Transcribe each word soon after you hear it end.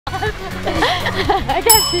I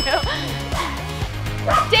got you.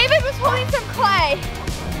 David was holding some clay.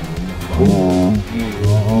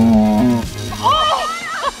 Oh!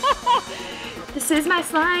 This is my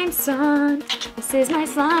slime song. This is my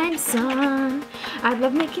slime song. I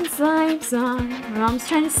love making slime song. My mom's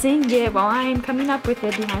trying to sing it while I'm coming up with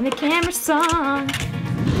it behind the camera song.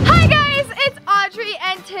 Hi guys, it's Audrey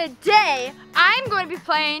and today I'm going to be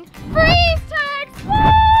playing Freeze Tag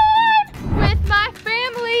Slime with my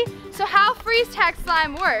family. So how Freeze Tag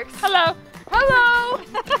Slime works. Hello. Hello.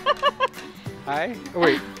 Hi. Oh,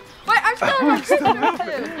 wait. Wait, I'm still on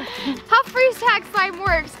food. How Freeze Tag Slime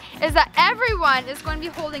works is that everyone is going to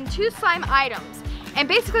be holding 2 slime items. And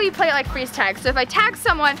basically you play it like freeze tag. So if I tag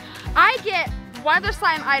someone, I get one of their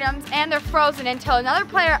slime items and they're frozen until another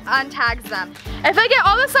player untags them. If I get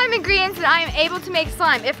all the slime ingredients, then I am able to make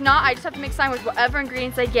slime. If not, I just have to make slime with whatever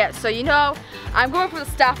ingredients I get. So you know, I'm going for the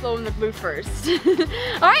Stafflo and the blue first.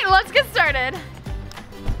 All right, let's get started.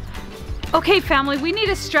 Okay, family, we need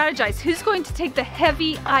to strategize. Who's going to take the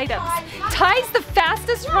heavy items? Ty's the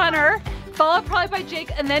fastest runner, followed probably by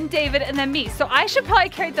Jake, and then David, and then me. So I should probably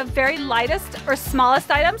carry the very lightest or smallest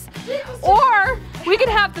items. Or we could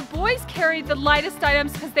have the boys carry the lightest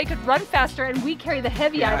items because they could run faster, and we carry the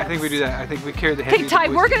heavy items. I think we do that. I think we carry the heavy. Okay, Ty,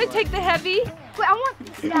 we're gonna take the heavy. Wait, I want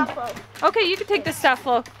the Stafflo. Okay, you can take the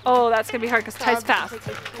Stafflo. Oh, that's gonna be hard because Ty's fast.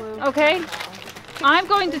 Okay, I'm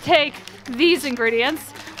going to take these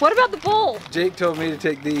ingredients. What about the bowl? Jake told me to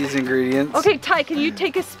take these ingredients. Okay, Ty, can you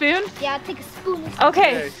take a spoon? Yeah, I'll take a spoon.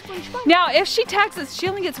 Okay. Now, if she tags us, she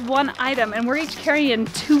only gets 1 item, and we're each carrying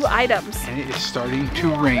 2 items. And it is starting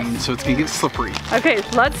to rain, so it's gonna get slippery. Okay,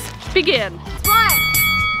 let's begin. 1, 2,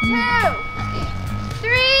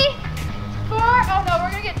 3, 4. Oh no, we're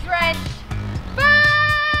gonna get drenched. 5.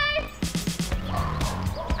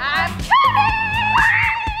 I'm coming!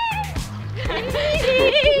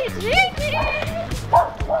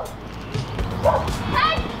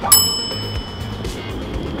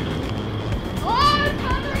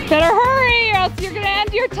 Better hurry, or else you're gonna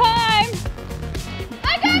end your time.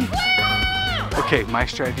 I got glue! Okay, my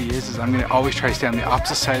strategy is I'm gonna always try to stay on the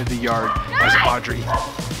opposite side of the yard as Audrey.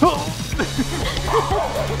 No!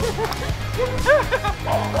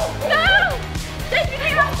 Take your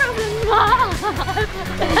name off from the mom!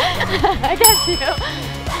 I got you.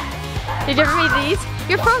 Did you ever read these?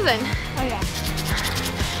 You're frozen. Oh yeah.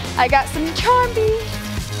 I got some charm beads.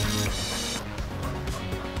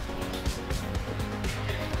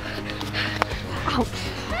 Ouch.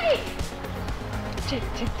 Hey! Take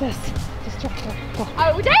this. Distract her. Go.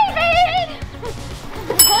 Oh, David!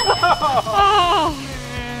 Oh.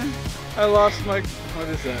 I lost my, what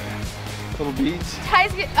is that? Little beads?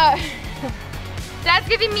 Dad's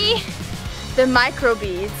giving me the micro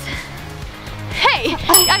beads. Hey,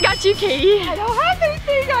 I got you, Katie. I don't have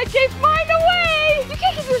anything. I gave mine away. You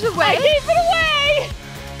can't give yours away. I gave it away.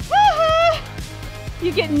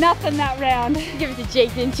 You get nothing that round. You give it to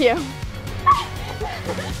Jake, didn't you?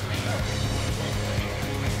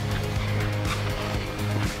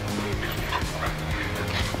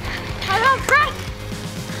 I'm out of breath.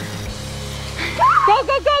 Go,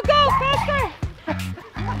 go, go, go, faster.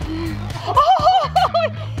 Oh,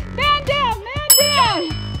 man down, man down.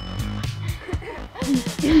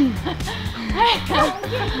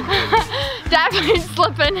 Definitely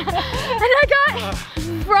slipping. And I got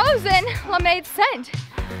frozen lemonade scent.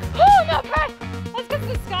 Oh, I'm out of breath. That's because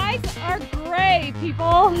the skies are gray,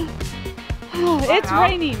 people. It's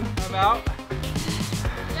raining. I'm out.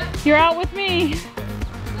 You're out with me.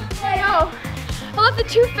 I know. I love the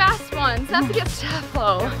 2 fast ones. I have to get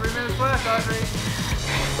Stafflo. 3 minutes left, Audrey.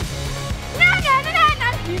 No.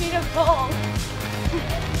 You need a bowl.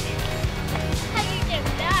 How do you get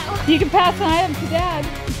that? You can pass an item to Dad.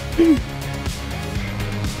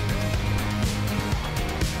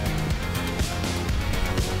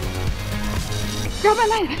 Grab my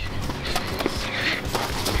knife.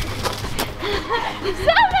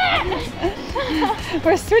 Stop it!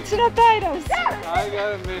 We're switching up items. I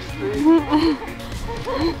got a mystery.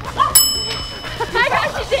 I got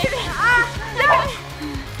you, David.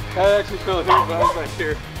 I actually feel a huge buzz back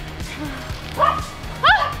here.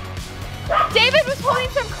 David was holding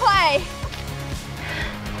some clay.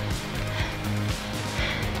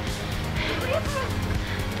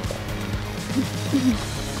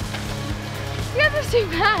 You guys are too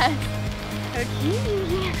bad.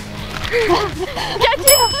 Okay. Got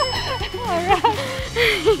you. All right.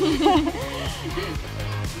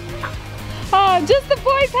 Oh, just the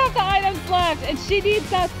boys have the items left, and she needs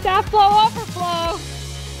that Stafflo overflow.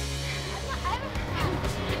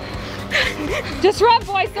 Just run,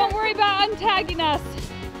 boys. Don't worry about untagging us.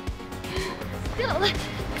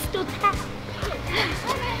 still tap.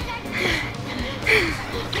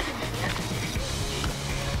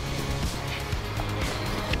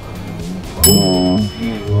 Oh!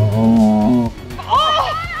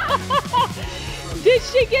 Did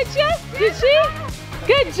she get you? Did she?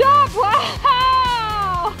 Good job!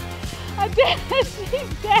 Wow! She's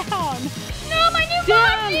down. No, my new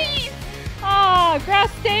mom jeans! Oh,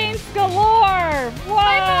 grass stains galore! Whoa!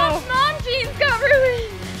 My mom jeans got ruined.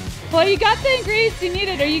 Well, you got the ingredients you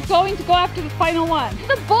needed. Are you going to go after the final one?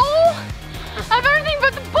 The bowl? I have everything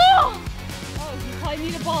but the bowl. Oh, you probably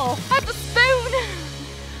need a bowl. I have the spoon.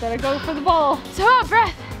 Better go for the bowl. So out of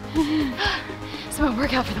breath. It's my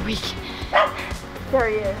workout for the week. There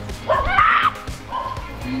he is.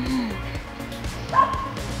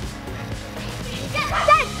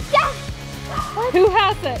 Yes! Who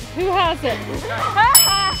has it? Who has it?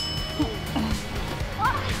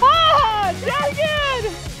 Ah!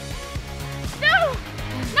 Dragon! No!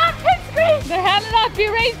 Not pit screen! They're handing off. Be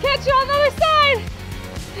ready to catch it on the other side.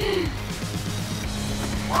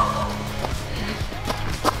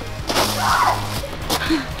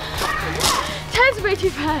 Ted's way too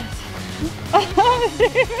fast.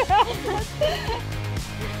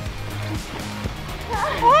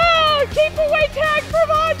 Oh, keep away tag from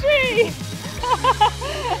Audrey!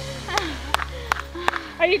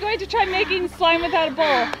 Are you going to try making slime without a bowl?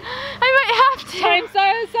 I might have to. Time's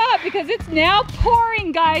up because it's now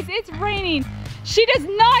pouring, guys. It's raining. She does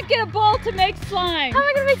not get a bowl to make slime. How am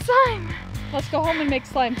I gonna make slime? Let's go home and make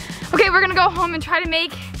slime. Okay, we're gonna go home and try to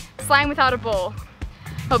make slime without a bowl.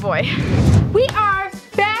 Oh boy. We are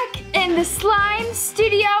back in the slime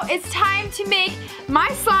studio. It's time to make my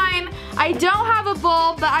slime. I don't have a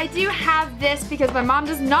bowl, but I do have this because my mom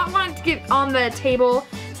does not want it to get on the table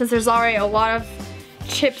since there's already a lot of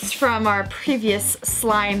chips from our previous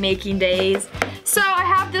slime making days. So I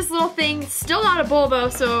have this little thing, still not a bowl though,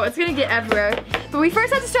 so it's gonna get everywhere. But we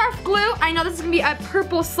first have to start with glue. I know this is gonna be a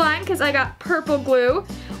purple slime because I got purple glue.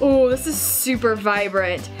 Oh, this is super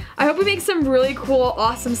vibrant. I hope we make some really cool,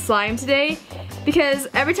 awesome slime today because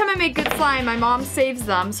every time I make good slime, my mom saves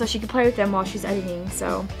them so she can play with them while she's editing.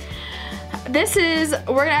 So this is,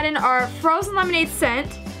 we're gonna add in our frozen lemonade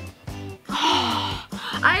scent.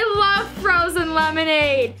 I love frozen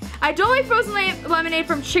lemonade. I don't like frozen lemonade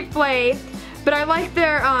from Chick-fil-A, but I like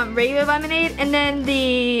their regular lemonade, and then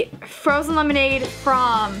the frozen lemonade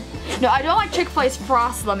from, no, I don't like Chick-fil-A's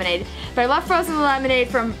frosted lemonade, but I love frozen lemonade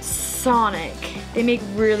from Sonic. They make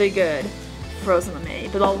really good frozen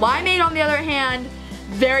lemonade. But the limeade, on the other hand,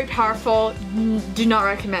 very powerful, do not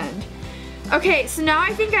recommend. Okay, so now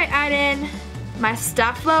I think I add in my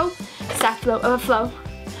Staflo overflow.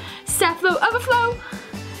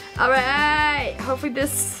 All right, hopefully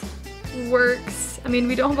this works. I mean,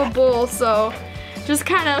 we don't have a bowl, so just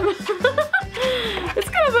kind of, it's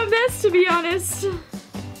kind of a mess to be honest.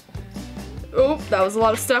 Oh, that was a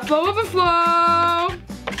lot of Staflo overflow. I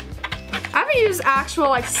haven't used actual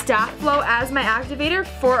like Staflo as my activator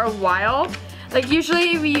for a while. Like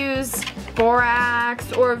usually we use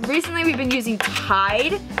borax, or recently we've been using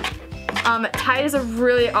Tide. Tide is a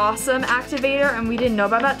really awesome activator and we didn't know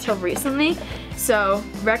about that till recently. So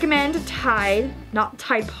recommend Tide, not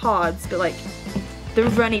Tide Pods, but like the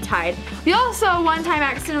runny Tide. We also one time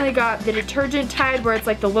accidentally got the detergent Tide where it's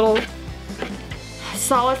like the little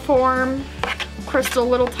solid form, crystal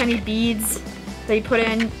little tiny beads that you put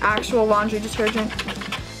in actual laundry detergent.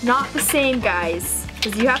 Not the same, guys,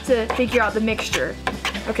 because you have to figure out the mixture.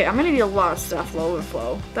 Okay, I'm gonna need a lot of Staflo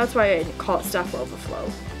overflow. That's why I call it Staflo overflow.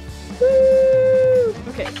 Woo!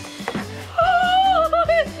 Okay. Oh,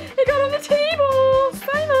 it got on the table!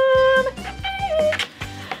 Simon!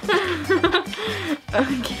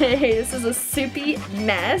 Okay, this is a soupy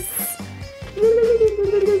mess.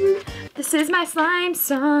 This is my slime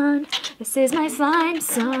song. This is my slime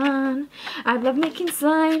song. I love making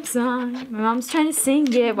slime song. My mom's trying to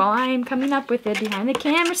sing it while I'm coming up with it behind the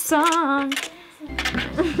camera song.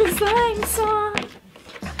 Slime song.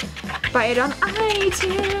 Buy it on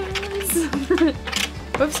iTunes.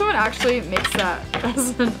 What if someone actually makes that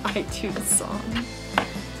as an iTunes song?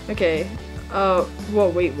 Okay. Whoa,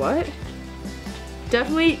 wait, what?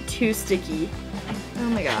 Definitely too sticky. Oh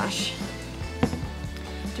my gosh.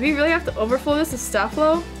 Do we really have to overflow this with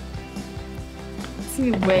Staflo? It's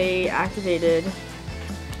gonna be way activated.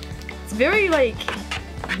 It's very, like,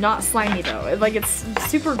 not slimy though. It's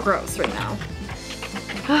super gross right now.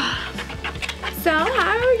 So,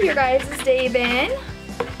 how have your guys' day been?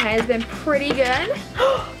 Mine has been pretty good. No!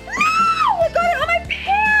 I got it on my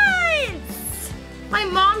pants! My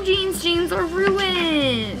mom jeans are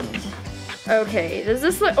ruined. Okay, does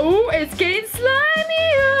this look, oh, it's getting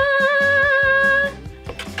slimier.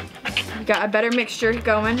 We got a better mixture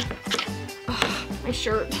going. Oh, my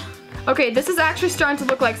shirt. Okay, this is actually starting to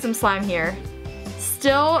look like some slime here.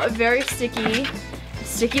 Still very sticky.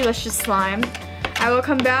 Sticky-licious slime. I will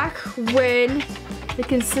come back when the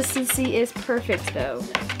consistency is perfect though.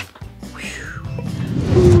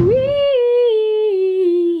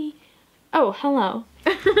 Oh, hello.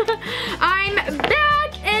 I'm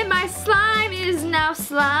back and my slime is now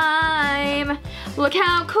slime. Look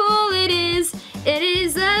how cool it is. It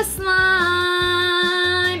is a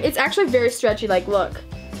slime. It's actually very stretchy, like look.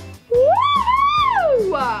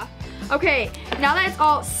 Woo! Okay, now that it's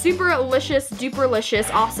all super delicious, duper-licious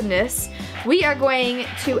awesomeness, we are going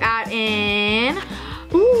to add in,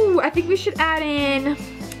 ooh, I think we should add in,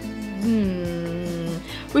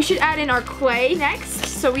 we should add in our clay next.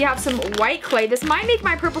 So we have some white clay. This might make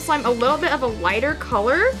my purple slime a little bit of a lighter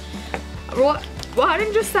color. We'll add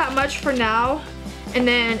in just that much for now. And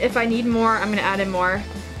then if I need more, I'm gonna add in more.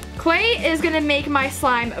 Clay is gonna make my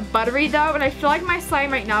slime buttery though, and I feel like my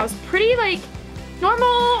slime right now is pretty like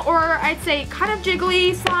normal, or I'd say kind of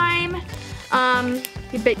jiggly slime.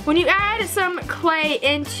 When you add some clay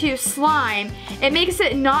into slime, it makes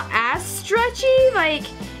it not as stretchy. Like,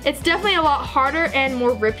 it's definitely a lot harder and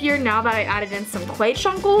more rippier now that I added in some clay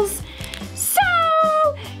chunkles.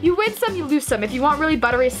 So, you win some, you lose some. If you want really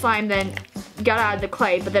buttery slime, then you gotta add the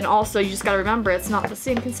clay, but then also you just gotta remember it's not the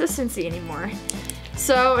same consistency anymore.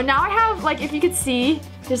 So now I have, like, if you could see,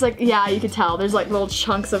 there's like, yeah, you could tell, there's like little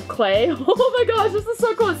chunks of clay. Oh my gosh, this is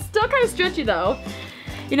so cool. It's still kind of stretchy though.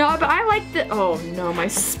 You know, but I like the, oh no, my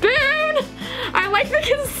spoon! I like the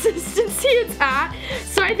consistency it's at.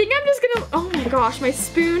 So I think I'm just gonna, oh my gosh, my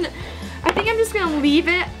spoon. I think I'm just gonna leave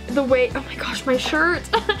it the way, oh my gosh, my shirt.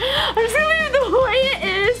 I'm just gonna leave it the way it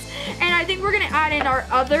is. And I think we're gonna add in our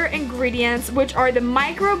other ingredients, which are the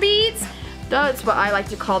micro beads. That's what I like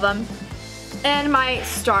to call them. And my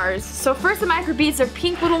stars. So first, the micro beads, they're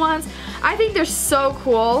pink little ones. I think they're so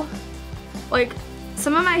cool. Like,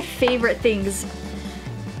 some of my favorite things.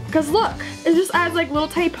 Because look, it just adds like little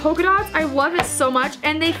tiny polka dots. I love it so much,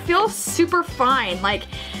 and they feel super fine. Like,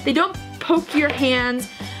 they don't poke your hands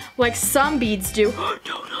like some beads do. No,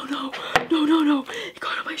 no, no, no, no, no. It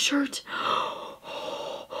got on my shirt.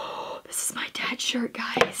 This is my dad's shirt,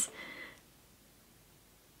 guys.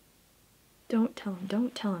 Don't tell him,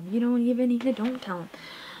 don't tell him. You don't even need to, don't tell him.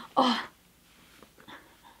 Oh.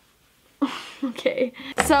 Okay.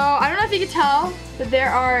 So, I don't know if you can tell, but there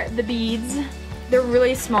are the beads. They're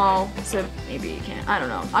really small, so maybe you can't. I don't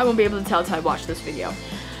know. I won't be able to tell until I watch this video.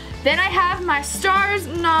 Then I have my stars,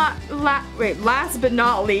 last but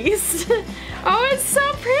not least. Oh, it's so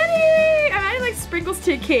pretty! I'm adding like sprinkles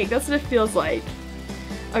to a cake. That's what it feels like.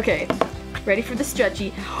 Okay, ready for the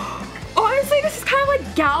stretchy. Honestly, this is kind of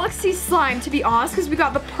like galaxy slime, to be honest, because we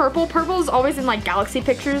got the purple. Purple is always in like galaxy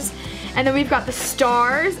pictures. And then we've got the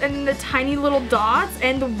stars and the tiny little dots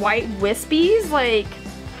and the white wispies. Like,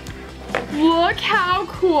 look how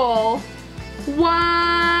cool.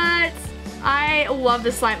 What? I love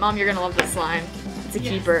this slime. Mom, you're gonna love this slime. It's a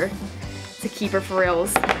keeper. It's a keeper for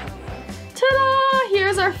reals. Ta-da!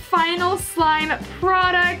 Here's our final slime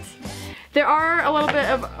product. There are a little bit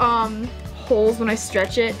of holes when I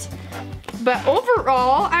stretch it. But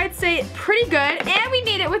overall, I'd say pretty good. And we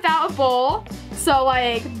made it without a bowl. So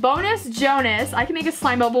like, bonus Jonas. I can make a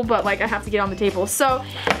slime bubble, but like I have to get on the table. So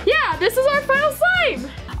yeah, this is our final slime.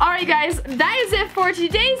 Alright guys, that is it for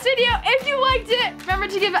today's video. If you liked it, remember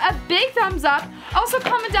to give it a big thumbs up. Also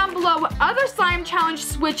comment down below what other slime challenge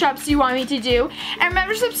switch ups you want me to do. And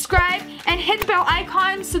remember to subscribe and hit the bell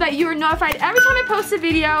icon so that you are notified every time I post a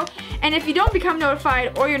video. And if you don't become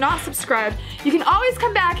notified or you're not subscribed, you can always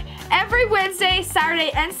come back every Wednesday, Saturday,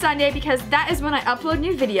 and Sunday because that is when I upload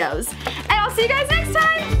new videos. And I'll see you guys next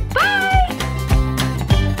time.